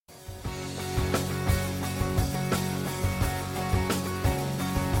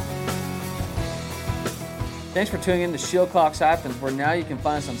Thanks for tuning in to Shillcox Happens, where now you can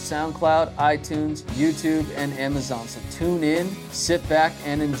find us on SoundCloud, iTunes, YouTube, and Amazon. So tune in, sit back,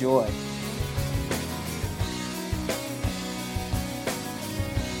 and enjoy.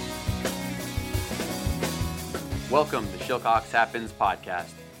 Welcome to Shillcox Happens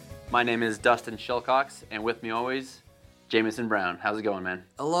podcast. My name is Dustin Shillcox, and with me always, Jamison Brown. How's it going, man?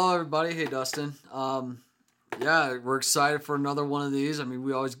 Hello, everybody. Hey, Dustin. Yeah, we're excited for another one of these. I mean,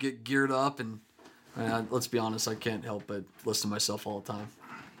 we always get geared up, and let's be honest, I can't help but listen to myself all the time.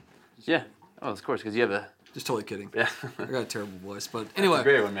 Yeah. Oh, of course, because you have a... Just totally kidding. Yeah. I got a terrible voice, but anyway. That's a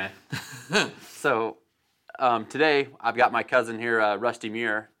great one, man. So, today, I've got my cousin here, Rusty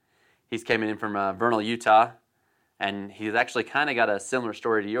Muir. He's coming in from Vernal, Utah, and he's actually kind of got a similar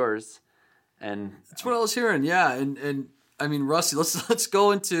story to yours. And that's what I was hearing, yeah. And I mean, Rusty, let's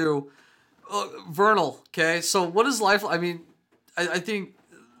go into Vernal, okay? So what is life? I mean, I think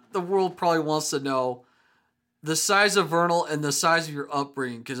the world probably wants to know the size of Vernal and the size of your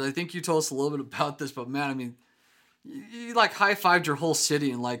upbringing, because I think you told us a little bit about this, but man, I mean, you like high-fived your whole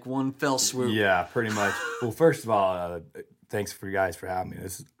city in like one fell swoop. Yeah, pretty much. Well, first of all, thanks for you guys for having me.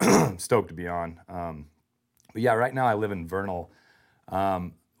 This is I'm stoked to be on. But yeah, right now I live in Vernal.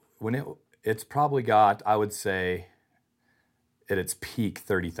 It's probably got, I would say, at its peak,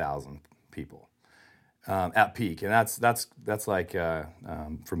 30,000 people. At peak, and that's like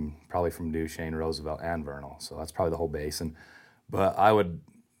from Duchesne, Roosevelt, and Vernal, so that's probably the whole basin. But I would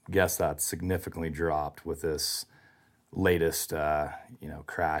guess that's significantly dropped with this latest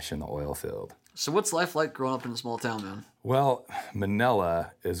crash in the oil field. So what's life like growing up in a small town, man? Well,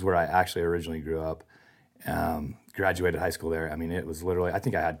 Manila is where I actually originally grew up. Graduated high school there. I mean, it was literally, I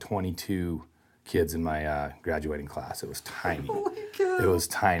think I had 22 kids in my graduating class. It was tiny. Oh my God. It was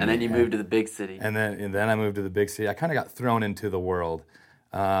tiny. And then you moved to the big city. And then I moved to the big city. I kind of got thrown into the world.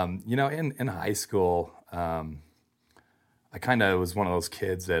 In high school, I kind of was one of those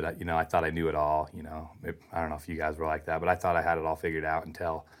kids that, I thought I knew it all. I don't know if you guys were like that, but I thought I had it all figured out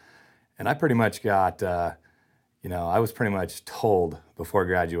and I pretty much got, I was pretty much told before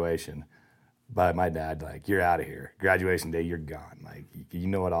graduation by my dad, like, you're out of here. Graduation day, you're gone. Like, you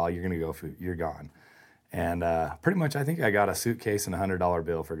know it all. You're going to go, you're gone. And pretty much I think I got a suitcase and $100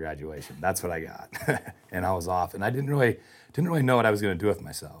 bill for graduation. That's what I got. And I was off. And I didn't really know what I was going to do with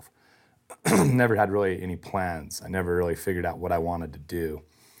myself. Never had really any plans. I never really figured out what I wanted to do.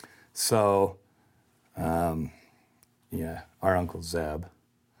 So, our Uncle Zeb.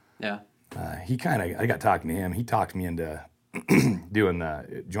 Yeah. I got talking to him. He talked me into joining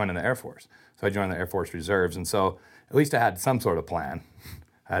the Air Force. So I joined the Air Force Reserves, and so at least I had some sort of plan.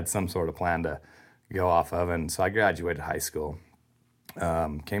 I had some sort of plan to go off of, and so I graduated high school,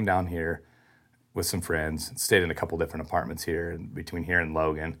 came down here with some friends, stayed in a couple different apartments here, between here and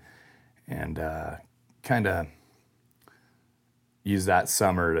Logan, and kind of used that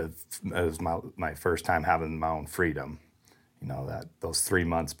summer as my first time having my own freedom. Those 3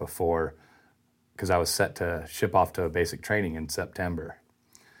 months before, because I was set to ship off to basic training in September.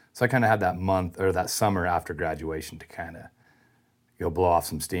 So I kind of had that month or that summer after graduation to kind of go blow off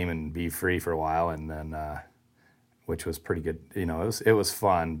some steam and be free for a while, and then, which was pretty good. It was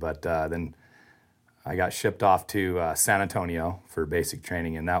fun, but then I got shipped off to San Antonio for basic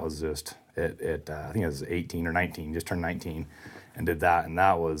training, and that was just it. I think it was 18 or 19, just turned 19, and did that, and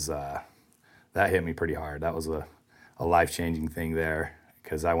that was that hit me pretty hard. That was a life-changing thing there,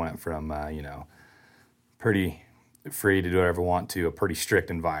 because I went from pretty free to do whatever I want to a pretty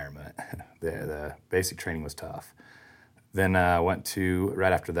strict environment. The basic training was tough. Then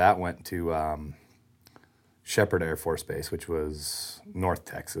right after that, went to Shepherd Air Force Base, which was North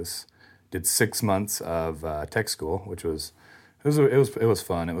Texas. Did 6 months of tech school, which was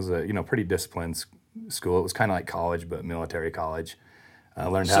fun. It was a pretty disciplined school. It was kind of like college, but military college.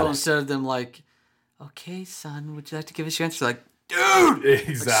 So instead of them like, okay, son, would you like to give us your answer? Like, dude!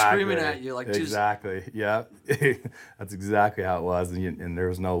 Exactly. Like screaming at you. Like, exactly. Yeah. That's exactly how it was. And there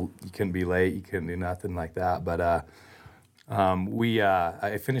was you couldn't be late. You couldn't do nothing like that. But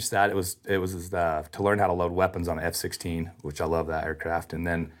I finished that. It was to learn how to load weapons on an F-16, which I love that aircraft. And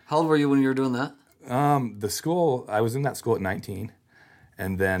then... How old were you when you were doing that? I was in that school at 19.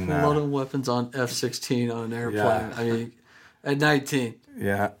 And then... Loading weapons on F-16 on an airplane. Yeah. I mean, at 19.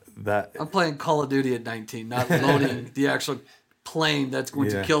 Yeah. I'm playing Call of Duty at 19, not loading the actual plane that's going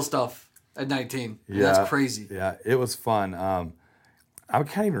to kill stuff at 19. Yeah. That's crazy. Yeah, it was fun. I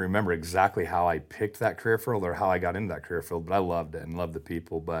can't even remember exactly how I picked that career field or how I got into that career field, but I loved it and loved the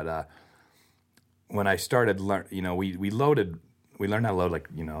people. But when I started we learned how to load,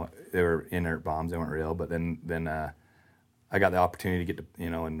 they were inert bombs, they weren't real. But then I got the opportunity to get to,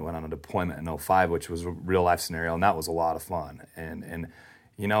 and went on a deployment in '05, which was a real life scenario, and that was a lot of fun. And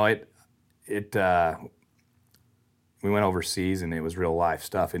we went overseas, and it was real life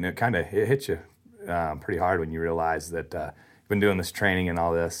stuff, and it hit you pretty hard when you realize that you've been doing this training and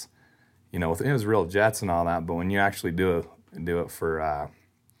all this, it was real jets and all that, but when you actually do it for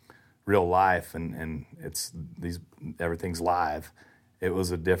real life and everything's live, it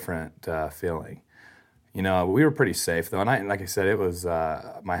was a different feeling. We were pretty safe though, and like I said, it was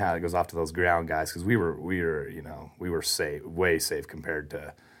my hat goes off to those ground guys, because we were safe, way safe compared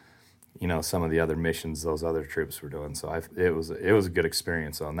to some of the other missions those other troops were doing. So it was a good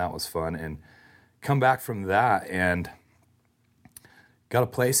experience though, and that was fun. And come back from that and got a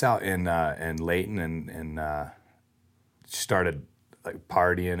place out in Layton and started like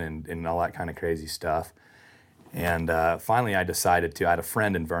partying and all that kind of crazy stuff. And finally, I decided to. I had a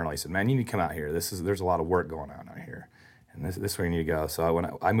friend in Vernal. He said, "Man, you need to come out here. There's a lot of work going on out here, and this is where you need to go."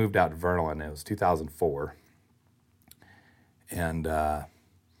 So I moved out to Vernal, and it was 2004, and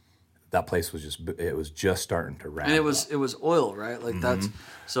that place was just starting to ramp. And it was oil, right? Like that's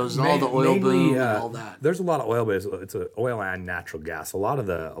so it's all the oil boom and all that. There's a lot of oil, but it's oil and natural gas. A lot of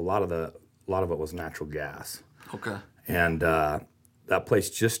it was natural gas. Okay. And that place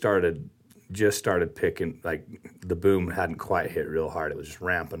just started picking, like the boom hadn't quite hit real hard. It was just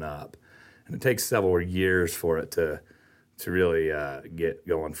ramping up, and it takes several years for it to really get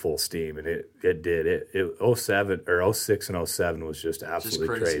going full steam, and it did. It 07 or 06 and 07 was just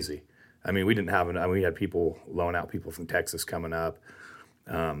absolutely crazy. I mean, we had people loan out people from Texas coming up.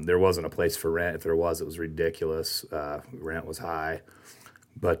 There wasn't a place for rent. If there was, it was ridiculous. Rent was high,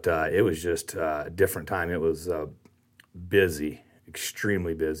 but it was just a different time. It was busy.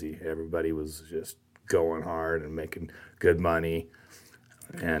 Extremely busy. Everybody was just going hard and making good money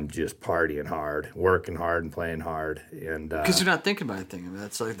and just partying hard, working hard and playing hard. And because you're not thinking about anything. I mean,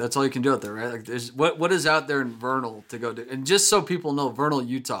 that's all you can do out there, right? Like, there's what is out there in Vernal to go do. And just so people know, Vernal,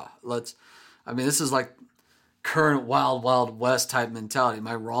 Utah. This is like current Wild Wild West type mentality. Am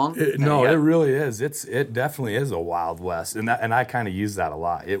I wrong? It really is. It definitely is a Wild West, and I kind of use that a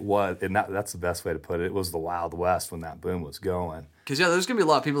lot. It was, and that's the best way to put it. It was the Wild West when that boom was going. Because there's gonna be a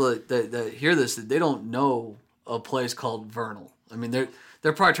lot of people that hear this that they don't know a place called Vernal. I mean, they're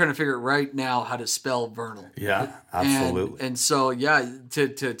probably trying to figure out right now how to spell Vernal. Yeah, absolutely. And so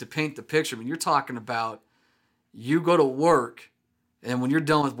to paint the picture, I mean, you're talking about you go to work, and when you're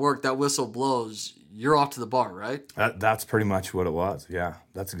done with work, that whistle blows. You're off to the bar, right? That's pretty much what it was. Yeah,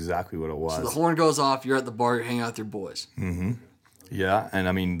 that's exactly what it was. So the horn goes off. You're at the bar. You're hanging out with your boys. Mm-hmm. Yeah, and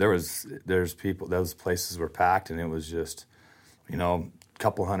I mean, there's people. Those places were packed, and it was just, a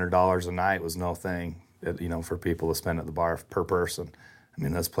couple $100 a night was no thing. For people to spend at the bar per person. I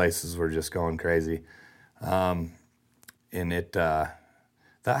mean, those places were just going crazy, and that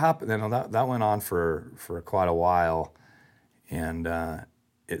happened. That went on for quite a while, and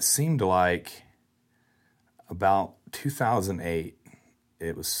it seemed like about 2008,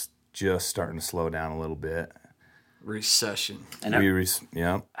 it was just starting to slow down a little bit. Recession. And how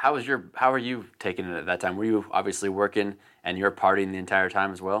are you taking it at that time? Were you obviously working and you're partying the entire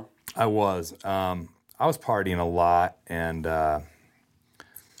time as well? I was. I was partying a lot, and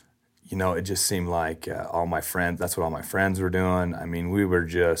it just seemed like all my friends. That's what all my friends were doing. I mean, we were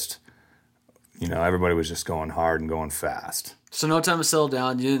just, everybody was just going hard and going fast. So no time to settle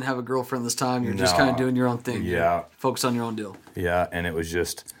down. You didn't have a girlfriend this time. You're just kind of doing your own thing. Yeah. Focus on your own deal. Yeah, and it was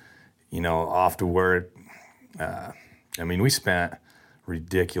just, off to work. We spent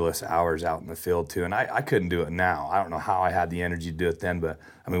ridiculous hours out in the field too, and I couldn't do it now. I don't know how I had the energy to do it then, but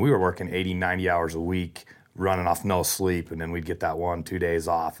we were working 80, 90 hours a week, running off no sleep, and then we'd get that 1-2 days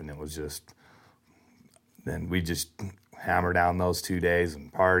off, and it was just, then we just hammer down those 2 days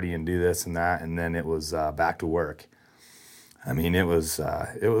and party and do this and that, and then it was back to work. It was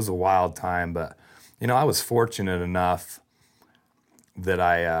a wild time, but I was fortunate enough that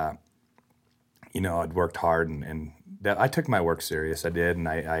I I'd worked hard and that I took my work serious. I did, and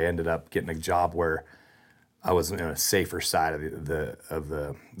I ended up getting a job where I was in a safer side of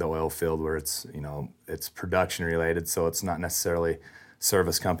the oil field, where it's it's production related, so it's not necessarily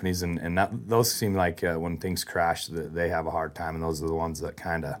service companies, and those seem like when things crash, they have a hard time, and those are the ones that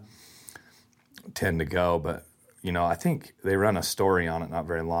kind of tend to go. But I think they run a story on it not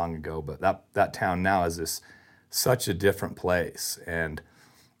very long ago, but that town now is such a different place, and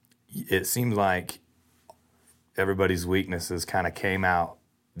it seems like everybody's weaknesses kind of came out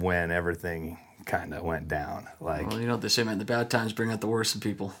when everything kind of went down. Like, well, you know what they say, man, the bad times bring out the worst in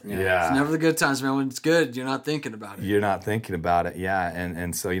people. yeah. It's never the good times, man. When it's good, you're not thinking about it. You're not thinking about it, yeah.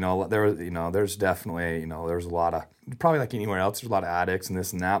 And so, there's definitely, there's a lot of, probably like anywhere else, there's a lot of addicts and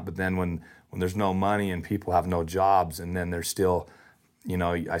this and that. But then when there's no money and people have no jobs, and then there's still,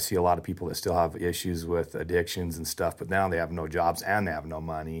 I see a lot of people that still have issues with addictions and stuff, but now they have no jobs and they have no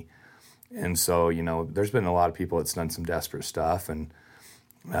money. And so, there's been a lot of people that's done some desperate stuff. And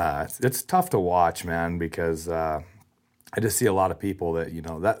it's tough to watch, man, because I just see a lot of people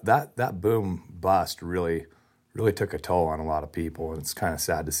that, that boom bust really took a toll on a lot of people. And it's kind of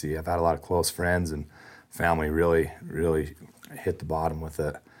sad to see. I've had a lot of close friends and family really hit the bottom with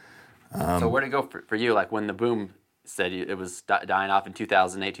it. So where'd it go for you? Like when the boom said it was dying off in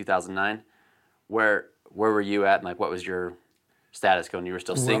 2008, 2009, where were you at? And like, what was your status going? You were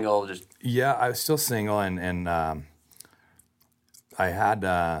still single? Yeah, I was still single, and I had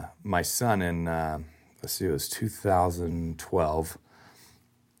my son in, it was 2012,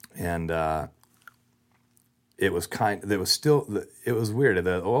 and it was weird.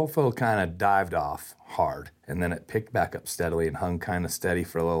 The oil field kind of dived off hard, and then it picked back up steadily and hung kind of steady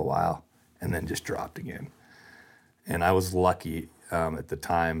for a little while, and then just dropped again. And I was lucky at the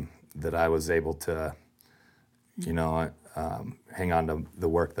time that I was able to, hang on to the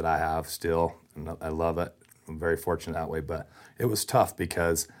work that I have still, and I love it. I'm very fortunate that way, but it was tough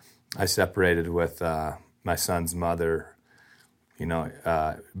because I separated with my son's mother,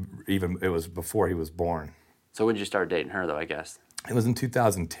 even it was before he was born. So when did you start dating her, though, I guess? It was in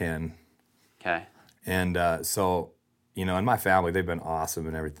 2010. Okay. And so, in my family, they've been awesome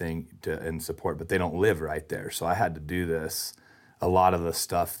and everything and support, but they don't live right there. So I had to do this, a lot of the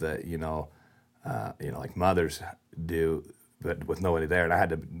stuff that, like mothers do, but with nobody there. And I had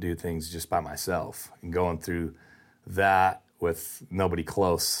to do things just by myself, and going through that with nobody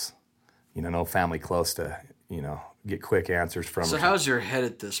close, no family close to, get quick answers from. So how's your head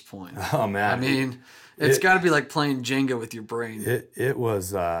at this point? Oh, man. I mean, it's got to be like playing Jenga with your brain. It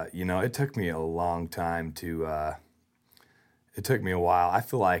was, it took me a long time it took me a while. I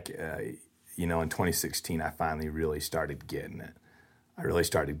feel like, in 2016, I finally really started getting it.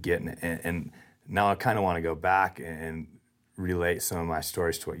 And now I kind of want to go back and relate some of my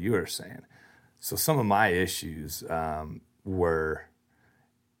stories to what you were saying. So some of my issues were,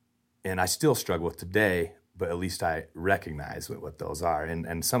 and I still struggle with today, but at least I recognize what those are.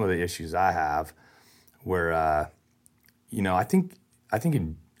 And some of the issues I have were, I think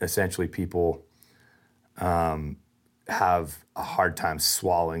essentially people have a hard time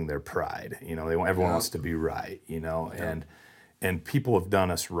swallowing their pride. Everyone wants to be right, and people have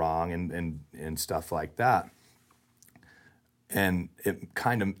done us wrong and stuff like that. And it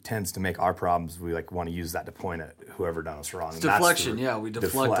kind of tends to make our problems, we want to use that to point at whoever done us wrong. It's deflection, we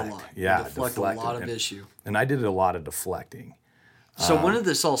deflect a lot. Yeah, we deflect a lot of issue. And I did a lot of deflecting. So when did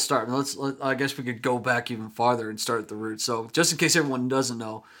this all start? I guess we could go back even farther and start at the root. So just in case everyone doesn't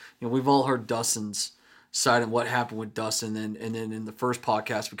know, we've all heard Dustin's side and what happened with Dustin, and then in the first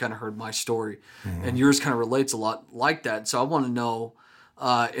podcast we kind of heard my story, and yours kind of relates a lot like that. So I want to know,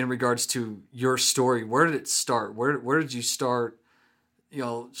 in regards to your story, where did it start? Where did you start?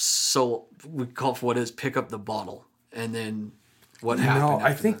 So we call for what is pick up the bottle, and then what happened?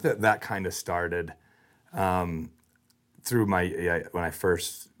 I think that kind of started through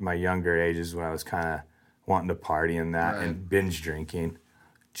my younger ages, when I was kind of wanting to party and that, right, and binge drinking,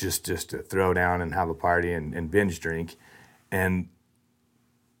 just to throw down and have a party and binge drink, and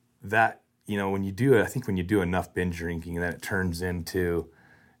that. When you do it, I think when you do enough binge drinking, then it turns into,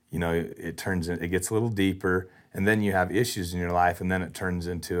 it gets a little deeper, and then you have issues in your life, and then it turns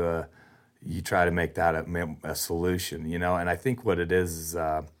into you try to make that a solution, and I think what it is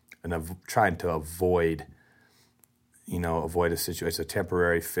trying to avoid a situation. It's a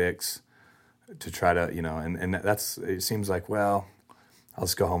temporary fix to try to, and that's, it seems like, well, I'll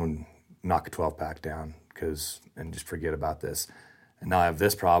just go home and knock a 12-pack down and just forget about this. And now I have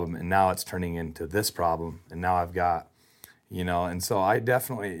this problem, and now it's turning into this problem, and now I've got, and so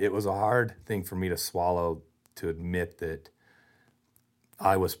it was a hard thing for me to swallow, to admit that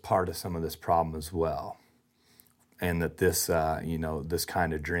I was part of some of this problem as well, and that this, this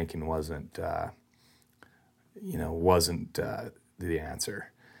kind of drinking wasn't the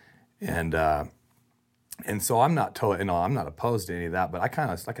answer, and so I'm not I'm not opposed to any of that, but I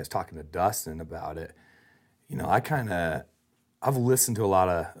kind of, like I was talking to Dustin about it, I've listened to a lot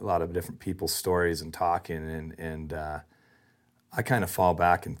of different people's stories and talking, and I kind of fall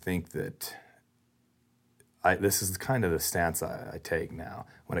back and think that this is kind of the stance I take now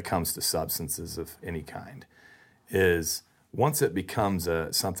when it comes to substances of any kind, is once it becomes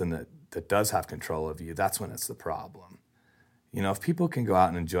something that that does have control of you, that's when it's the problem. You know, if people can go out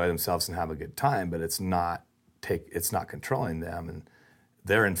and enjoy themselves and have a good time, but it's not controlling them, and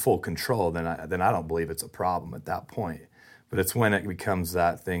they're in full control, then I don't believe it's a problem at that point. But it's when it becomes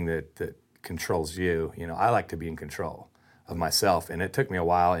that thing that controls you. You know, I like to be in control of myself, and it took me a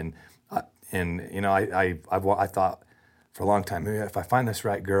while. And you know, I thought for a long time, maybe if I find this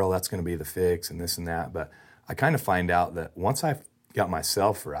right girl, that's going to be the fix, and this and that. But I kind of find out that once I got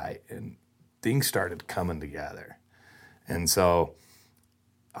myself right, and things started coming together. And so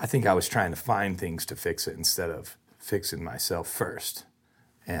I think I was trying to find things to fix it instead of fixing myself first.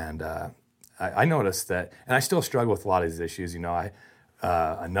 And I noticed that, and I still struggle with a lot of these issues. You know,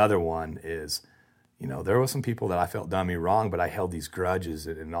 another one is, you know, there were some people that I felt done me wrong, but I held these grudges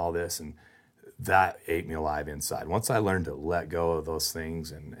and all this, and that ate me alive inside. Once I learned to let go of those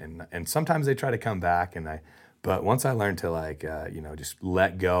things, and sometimes they try to come back, but once I learned to you know, just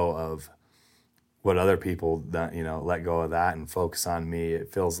let go of what other people done, you know, let go of that and focus on me,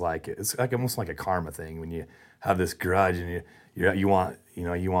 it feels like it's like almost like a karma thing when you have this grudge and you want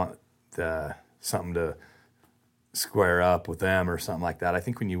something to square up with them or something like that. I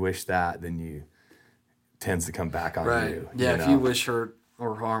think when you wish that, then you tends to come back on you. Yeah, you know? if you wish hurt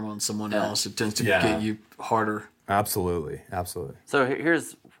or harm on someone else, it tends to get you harder. Absolutely. So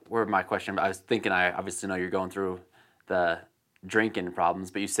here's where my question, I was thinking, I obviously know you're going through the drinking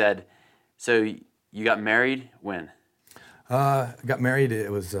problems, but you said, so you got married when? I got married,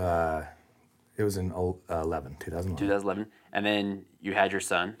 it was in 2011. 2011. And then you had your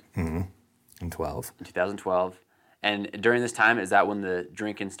son. Mm-hmm. In 2012. And during this time, is that when the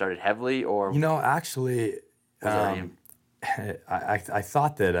drinking started heavily, or? You know, actually, I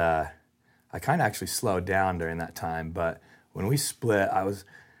thought that I kind of actually slowed down during that time. But when we split, I was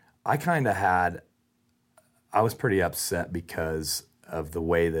pretty upset because of the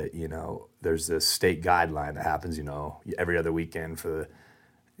way that, you know, there's this state guideline that happens, you know, every other weekend for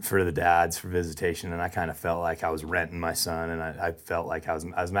the dads for visitation, and I kind of felt like I was renting my son, and I felt like I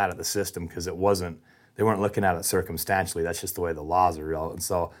was mad at the system because they weren't looking at it circumstantially. That's just the way the laws are real. And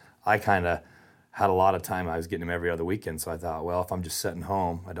so I kind of had a lot of time. I was getting him every other weekend, so I thought, well, if I'm just sitting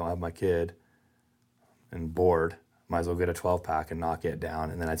home, I don't have my kid, and bored, might as well get a 12-pack and knock it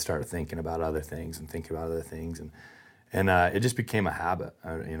down. And then I'd start thinking about other things, and it just became a habit,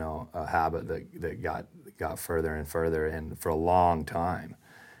 you know, a habit that got further and further, and for a long time.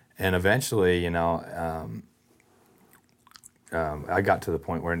 And eventually, you know, I got to the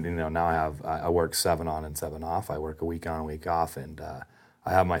point where, you know, now I work 7 on and 7 off. I work a week on, a week off, and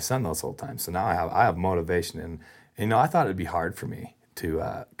I have my son those whole times. So now I have motivation, and you know, I thought it'd be hard for me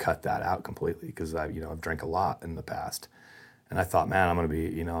to cut that out completely because I've drank a lot in the past, and I thought, man, I'm going to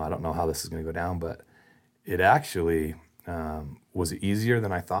be, you know, I don't know how this is going to go down, but it actually was easier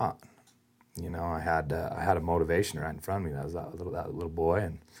than I thought. You know, I had a motivation right in front of me. That was that little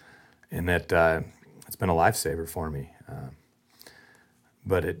boy, and it's been a lifesaver for me.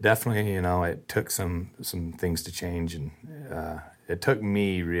 But it definitely, you know, it took some things to change, and it took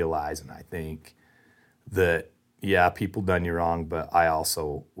me realizing, I think, that yeah, people done you wrong, but I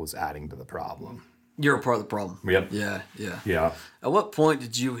also was adding to the problem. You're a part of the problem. Yep. Yeah. At what point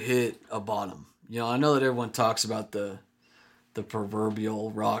did you hit a bottom? You know, I know that everyone talks about the proverbial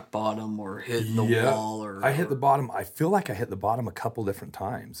rock bottom or hitting the wall. I hit the bottom. I feel like I hit the bottom a couple different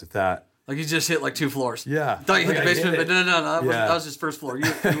times. Like you just hit like 2 floors. Yeah. I thought you hit the basement, but no. That was just first floor.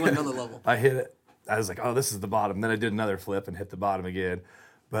 You went another level. I hit it. I was like, oh, this is the bottom. Then I did another flip and hit the bottom again.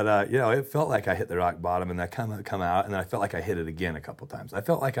 But, you know, it felt like I hit the rock bottom, and I come out, and then I felt like I hit it again a couple times. I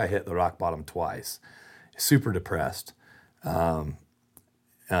felt like I hit the rock bottom twice. Super depressed.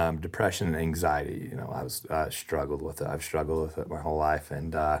 Depression and anxiety, you know, I struggled with it. I've struggled with it my whole life.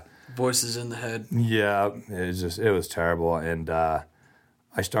 And voices in the head. Yeah, it was terrible. And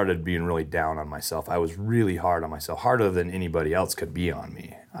I started being really down on myself. I was really hard on myself, harder than anybody else could be on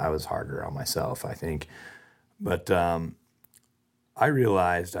me. I was harder on myself, I think. But I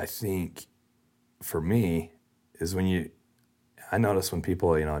realized, I think, for me, is I notice when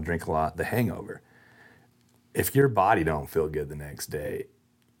people, you know, drink a lot, the hangover. If your body don't feel good the next day,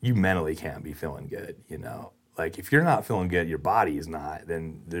 you mentally can't be feeling good, you know. Like, if you're not feeling good, your body is not,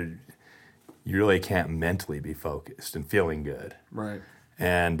 then you really can't mentally be focused and feeling good. Right.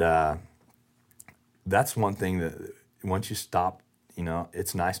 And that's one thing that once you stop, you know,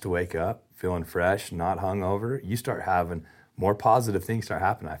 it's nice to wake up feeling fresh, not hungover. You start having more positive things start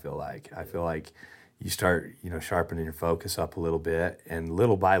happening, I feel like you start, you know, sharpening your focus up a little bit, and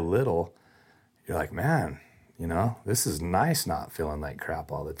little by little, you're like, man, you know, this is nice not feeling like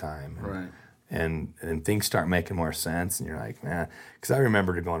crap all the time. Right. and things start making more sense, and you're like, man, because I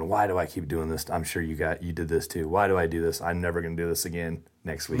remember going, why do I keep doing this? I'm sure you did this too. Why do I do this? I'm never going to do this again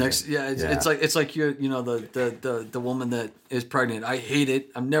next week. It's like you know the woman that is pregnant. I hate it.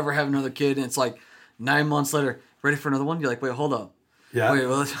 I'm never having another kid, and it's like 9 months later, ready for another one. You're like, wait, hold up. Yeah. Wait,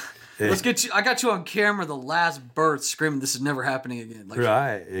 well, let's get you. I got you on camera the last birth, screaming, "This is never happening again." Like,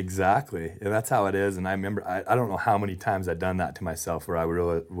 right, exactly, and that's how it is. And I remember, I don't know how many times I've done that to myself, where I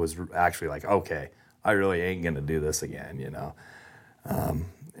really was actually like, okay, I really ain't gonna do this again, you know,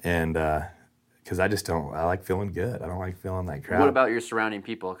 and because I just don't. I like feeling good. I don't like feeling like crap. What about your surrounding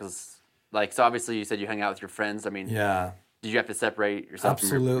people? Because so obviously you said you hung out with your friends. I mean, yeah. Did you have to separate yourself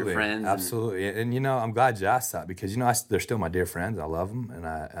from your friends? Absolutely. And, you know, I'm glad you asked that because, you know, they're still my dear friends. I love them.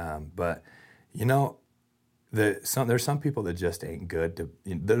 And but, you know, there's some people that just ain't good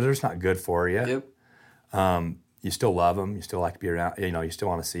they're just not good for you. Yep. You still love them. You still like to be around, you know, you still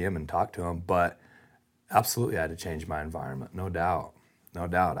want to see them and talk to them. But absolutely I had to change my environment. No doubt.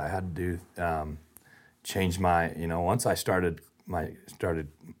 I had to change my, you know, once I started my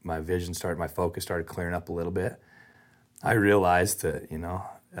vision, my focus started clearing up a little bit. I realized that, you know,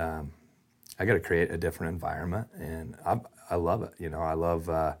 I got to create a different environment, and I love it. You know, I love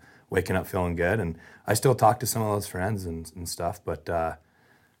waking up feeling good, and I still talk to some of those friends and stuff. But do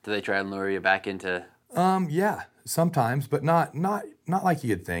they try and lure you back into? Yeah, sometimes, but not like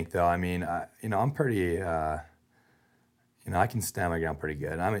you'd think, though. I mean, you know, I'm pretty, you know, I can stand my ground pretty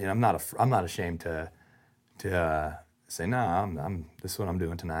good. I mean, I'm not ashamed to say no. This is what I'm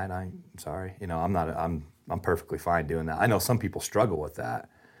doing tonight. I'm sorry. You know, I'm perfectly fine doing that. I know some people struggle with that,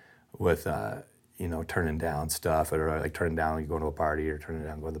 with you know, turning down stuff, or like turning down going to a party, or turning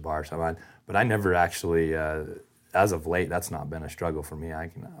down going to the bar or something. But I never actually, as of late, that's not been a struggle for me. I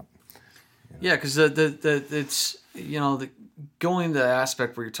can. You know. Yeah, because it's, you know, going the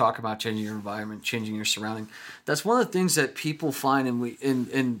aspect where you're talking about changing your environment, changing your surrounding. That's one of the things that people find,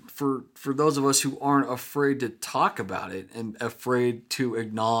 and for those of us who aren't afraid to talk about it and afraid to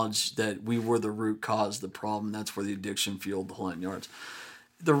acknowledge that we were the root cause of the problem. That's where the addiction fueled the whole 9 yards.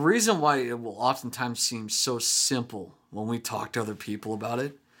 The reason why it will oftentimes seem so simple when we talk to other people about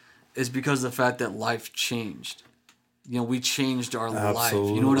it is because of the fact that life changed. You know, we changed our life.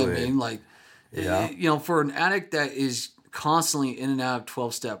 You know what I mean? Like, yeah. You know, for an addict that is constantly in and out of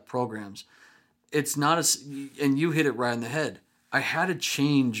 12-step programs, it's not and you hit it right on the head. I had to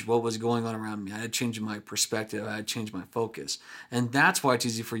change what was going on around me. I had to change my perspective. I had to change my focus. And that's why it's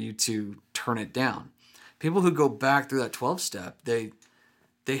easy for you to turn it down. People who go back through that 12-step, they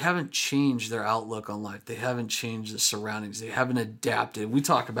haven't changed their outlook on life. They haven't changed the surroundings. They haven't adapted. We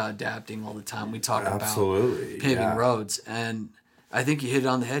talk about adapting all the time. We talk about paving roads. And I think you hit it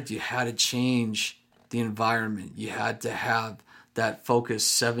on the head. You had to change the environment. You had to have that focus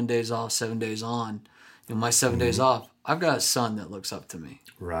 7 days off, 7 days on. You know, my 7 days off, I've got a son that looks up to me.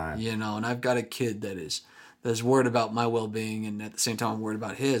 Right. You know, and I've got a kid that's worried about my well-being, and at the same time I'm worried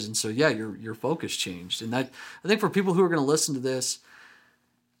about his. And so, yeah, your focus changed. And that, I think for people who are going to listen to this,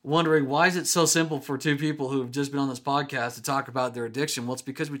 wondering why is it so simple for two people who've just been on this podcast to talk about their addiction? Well, it's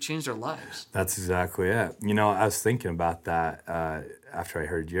because we changed our lives. That's exactly it. You know, I was thinking about that after I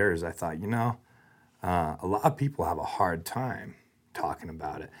heard yours. I thought, you know, a lot of people have a hard time talking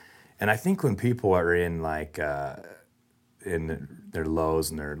about it. And I think when people are in like in their lows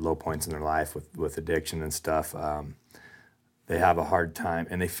and their low points in their life with addiction and stuff, they have a hard time,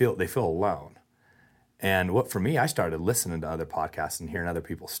 and they feel alone. And for me, I started listening to other podcasts and hearing other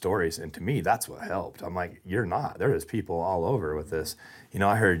people's stories, and to me, that's what helped. I'm like, you're not. There is people all over with this. You know,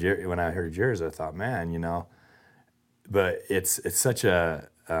 when I heard yours, I thought, man, you know, but it's such a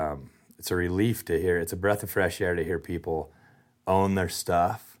it's a relief to hear. It's a breath of fresh air to hear people own their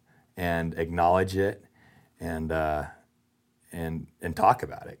stuff and acknowledge it and talk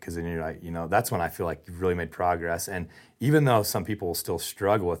about it. Because then you're like, you know, that's when I feel like you've really made progress. And even though some people will still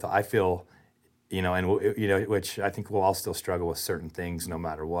struggle with it, I feel. You know, and you know, which I think we'll all still struggle with certain things, no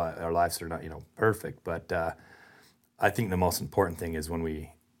matter what. Our lives are not, you know, perfect, but I think the most important thing is when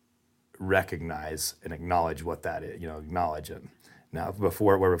we recognize and acknowledge what that is. You know, acknowledge it. Now,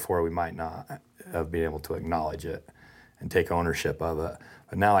 before we might not have been able to acknowledge it and take ownership of it,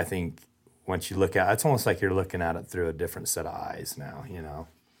 but now I think once you look at it, it's almost like you're looking at it through a different set of eyes now. You know.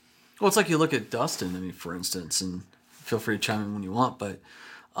 Well, it's like you look at Dustin. I mean, for instance, and feel free to chime in when you want, but.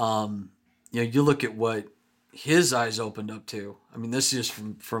 You know, you look at what his eyes opened up to. I mean, this is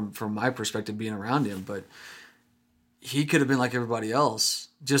just from my perspective being around him, but he could have been like everybody else,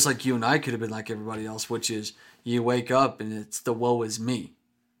 just like you and I could have been like everybody else, which is you wake up and it's the woe is me.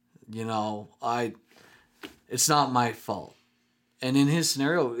 You know, it's not my fault. And in his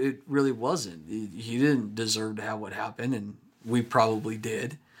scenario, it really wasn't. He didn't deserve to have what happened, and we probably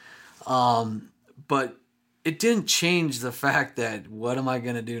did. But it didn't change the fact that what am I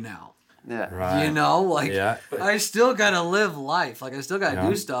going to do now? Yeah. Right. You know, like Yeah. I still got to live life. Like I still got to Yeah.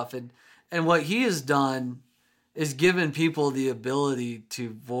 do stuff. And what he has done is given people the ability to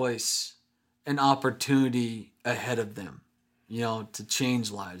voice an opportunity ahead of them, you know, to change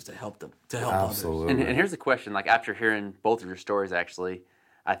lives, to help them, to help others. Absolutely. And here's the question, like after hearing both of your stories, actually,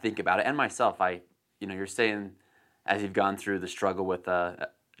 I think about it, and myself, you're saying as you've gone through the struggle with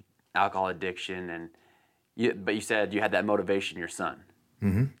alcohol addiction, but you said you had that motivation, your son.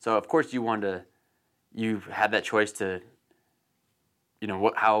 Mm-hmm. So of course you had that choice to,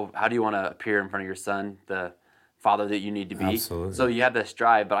 how do you want to appear in front of your son, the father that you need to be. Absolutely. So you have this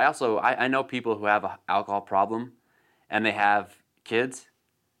drive, but I know people who have an alcohol problem, and they have kids,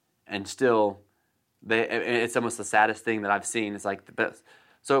 and still, it's almost the saddest thing that I've seen. It's like the best.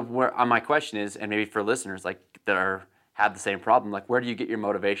 So my question is, and maybe for listeners like that have the same problem, like where do you get your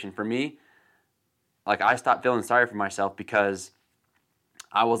motivation? For me, like I stopped feeling sorry for myself because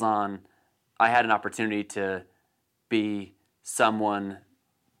I had an opportunity to be someone,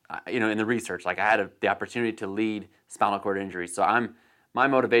 in the research. Like I had the opportunity to lead spinal cord injuries. So my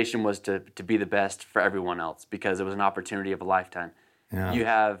motivation was to be the best for everyone else because it was an opportunity of a lifetime. Yeah. You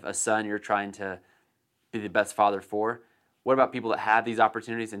have a son you're trying to be the best father for. What about people that have these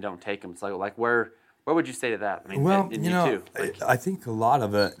opportunities and don't take them? So like where would you say to that? I mean, Well, and you know, too. Like, I think a lot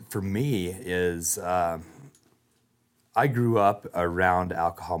of it for me is I grew up around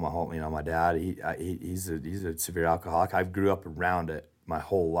alcohol my whole. My dad he's a severe alcoholic. I grew up around it my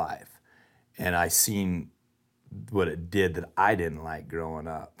whole life, and I seen what it did that I didn't like growing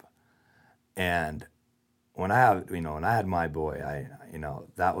up. And when I had my boy,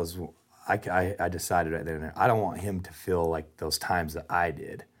 that was I decided right there and there, I don't want him to feel like those times that I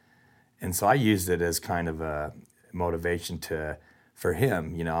did. And so I used it as kind of a motivation for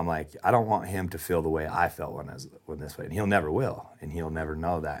him. I'm like, I don't want him to feel the way I felt when this way, and he'll never will, and he'll never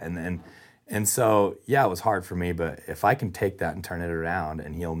know that. And so yeah, it was hard for me, but if I can take that and turn it around,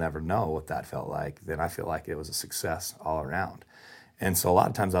 and he'll never know what that felt like, then I feel like it was a success all around. And so a lot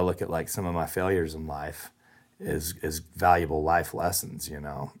of times I look at like some of my failures in life as valuable life lessons,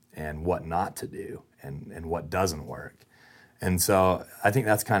 and what not to do and what doesn't work. And so I think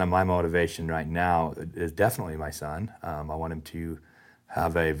that's kind of my motivation right now is definitely my son. I want him to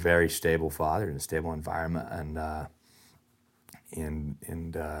have a very stable father in a stable environment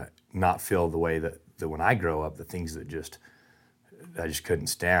and not feel the way that when I grow up, the things that I just couldn't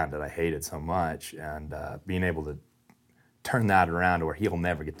stand, that I hated so much, and being able to turn that around to where he'll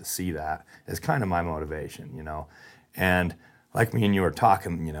never get to see that is kind of my motivation, And like me and you were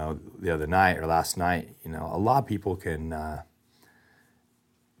talking, the other night or last night, a lot of people can...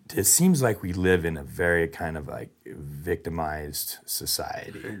 it seems like we live in a very kind of like victimized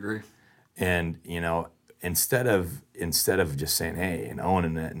society. I agree. And, instead of just saying, hey, and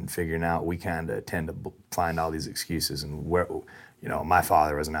owning it and figuring out, we kind of tend to find all these excuses and where, my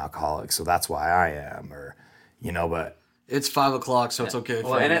father was an alcoholic, so that's why I am, or, but. It's 5 o'clock, so it's okay.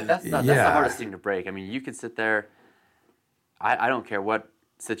 Well, and that's the hardest thing to break. I mean, you can sit there. I don't care what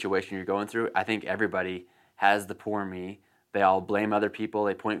situation you're going through. I think everybody has the poor me. They all blame other people.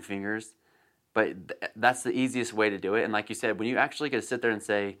 They point fingers. But that's the easiest way to do it. And like you said, when you actually get to sit there and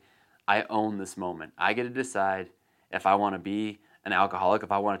say, I own this moment. I get to decide if I want to be an alcoholic,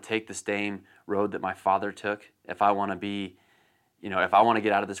 if I want to take the same road that my father took, if I want to be, if I want to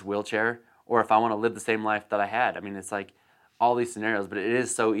get out of this wheelchair, or if I want to live the same life that I had. I mean, it's like all these scenarios, but it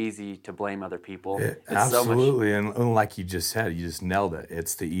is so easy to blame other people. Absolutely. And like you just said, you just nailed it.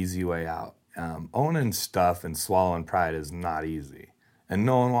 It's the easy way out. Owning stuff and swallowing pride is not easy, and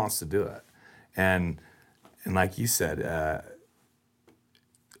no one wants to do it. And like you said,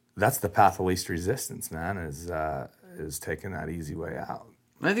 that's the path of least resistance, man. Is taking that easy way out.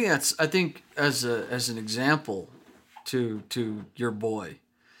 I think as an example to your boy,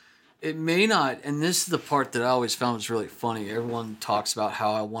 it may not. And this is the part that I always found was really funny. Everyone talks about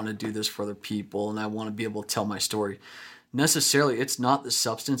how I want to do this for other people, and I want to be able to tell my story. Necessarily, it's not the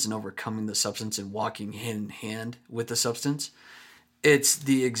substance and overcoming the substance and walking hand in hand with the substance. It's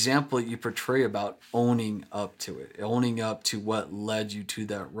the example you portray about owning up to it, owning up to what led you to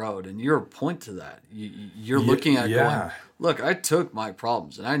that road. And you're a point to that. You're looking at going, look, I took my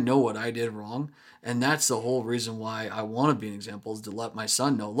problems and I know what I did wrong. And that's the whole reason why I want to be an example, is to let my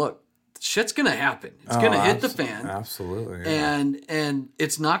son know, look, shit's going to happen. It's going to hit the fan. Absolutely. Yeah. And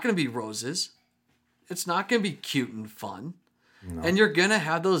it's not going to be roses. It's not going to be cute and fun. And you're going to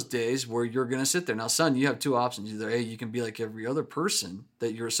have those days where you're going to sit there. Now, son, you have two options. Either A, you can be like every other person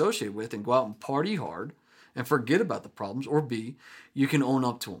that you're associated with and go out and party hard and forget about the problems. Or B, you can own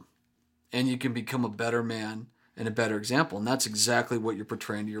up to them and you can become a better man and a better example. And that's exactly what you're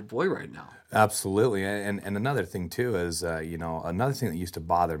portraying to your boy right now. Absolutely. And another thing too is, another thing that used to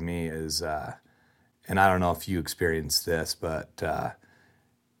bother me is, and I don't know if you experienced this, but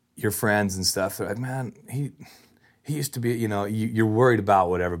your friends and stuff, they're like, man, he used to be, you're worried about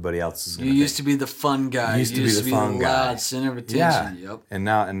what everybody else is going to think. You used to be the fun guy. You used to be the fun guy. Loud, center of attention. Yeah. Yep. And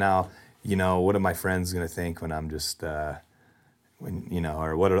now, what are my friends going to think when I'm just, or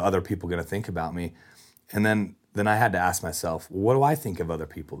what are other people going to think about me? And then I had to ask myself, what do I think of other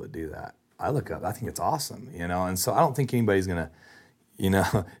people that do that? I look up, I think it's awesome, and so I don't think anybody's going to,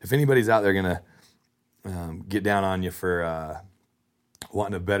 if anybody's out there going to get down on you for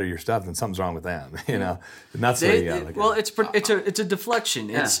wanting to better your stuff, then something's wrong with them, and that's the way you gotta look at it. It's a deflection.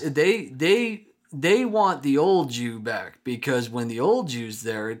 It's they want the old you back because when the old you's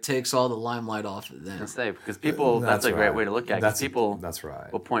there, it takes all the limelight off of them. Because people, that's a great way to look at it. Because people that's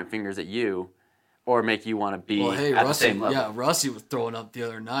right. will point fingers at you or make you want to be at Rusty, the same level. Yeah, Rusty was throwing up the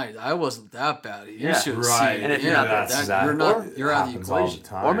other night. I wasn't that bad. You should right. see. And if you're out of the equation.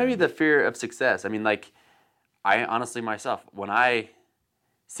 The or maybe the fear of success. I mean, like, I honestly myself, when I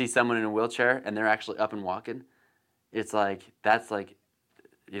see someone in a wheelchair and they're actually up and walking, it's like, that's like,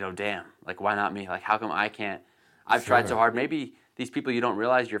 damn, like, why not me? Like, how come I can't? I've tried so hard. Maybe these people you don't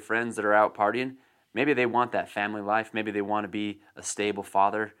realize, your friends that are out partying, maybe they want that family life. Maybe they want to be a stable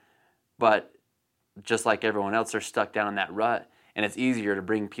father. But just like everyone else, they're stuck down in that rut. And it's easier to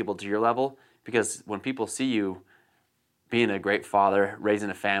bring people to your level because when people see you being a great father, raising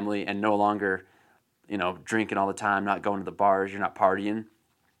a family, and no longer, drinking all the time, not going to the bars, you're not partying,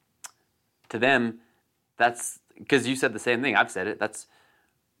 to them, that's because you said the same thing. I've said it. That's,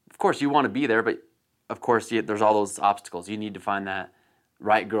 of course, you want to be there, but of course, there's all those obstacles. You need to find that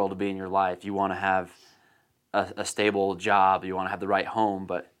right girl to be in your life. You want to have a stable job. You want to have the right home,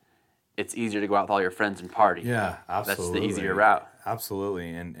 but it's easier to go out with all your friends and party. Yeah, absolutely. That's the easier route. Absolutely.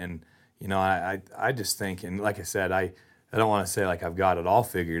 And I just think, and like I said, I don't want to say like I've got it all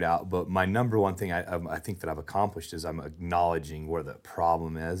figured out, but my number one thing I think that I've accomplished is I'm acknowledging where the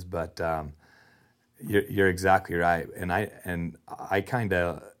problem is. But you're exactly right. And I kind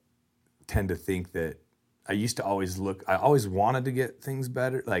of tend to think that I used to I always wanted to get things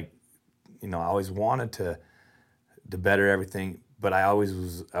better. Like, I always wanted to better everything. But I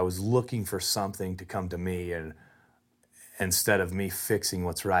was looking for something to come to me, and instead of me fixing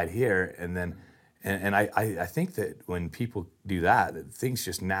what's right here, and I think that when people do that things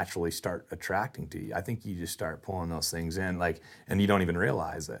just naturally start attracting to you. I think you just start pulling those things in, and you don't even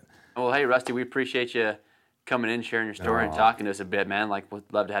realize it. Well, hey, Rusty, we appreciate you coming in, sharing your story, and talking to us a bit, man. Like, we'd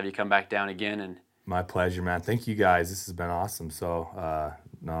love to have you come back down again. And my pleasure, man. Thank you guys. This has been awesome. So,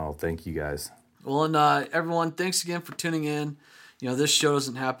 thank you guys. Well, and everyone, thanks again for tuning in. This show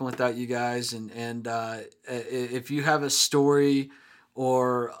doesn't happen without you guys. And if you have a story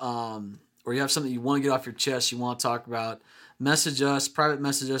or you have something you want to get off your chest, you want to talk about, private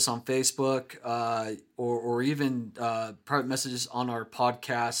message us on Facebook, or even private messages on our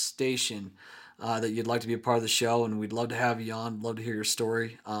podcast station that you'd like to be a part of the show. And we'd love to have you on, love to hear your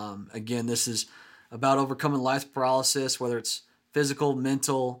story. Again, this is about overcoming life paralysis, whether it's physical,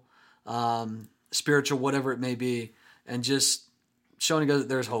 mental, spiritual, whatever it may be, and just showing you guys that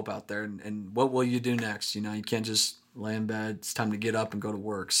there's hope out there, and what will you do next? You can't just lay in bed. It's time to get up and go to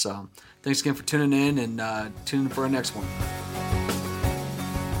work. So thanks again for tuning in, and tune in for our next one.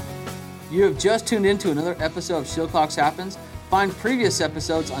 You have just tuned into another episode of Shillcox Happens. Find previous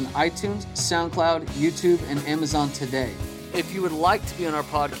episodes on iTunes, SoundCloud, YouTube, and Amazon today. If you would like to be on our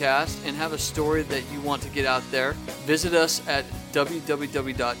podcast and have a story that you want to get out there, visit us at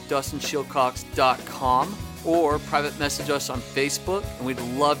www.dustinshillcox.com or private message us on Facebook, and we'd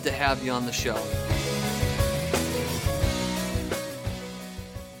love to have you on the show.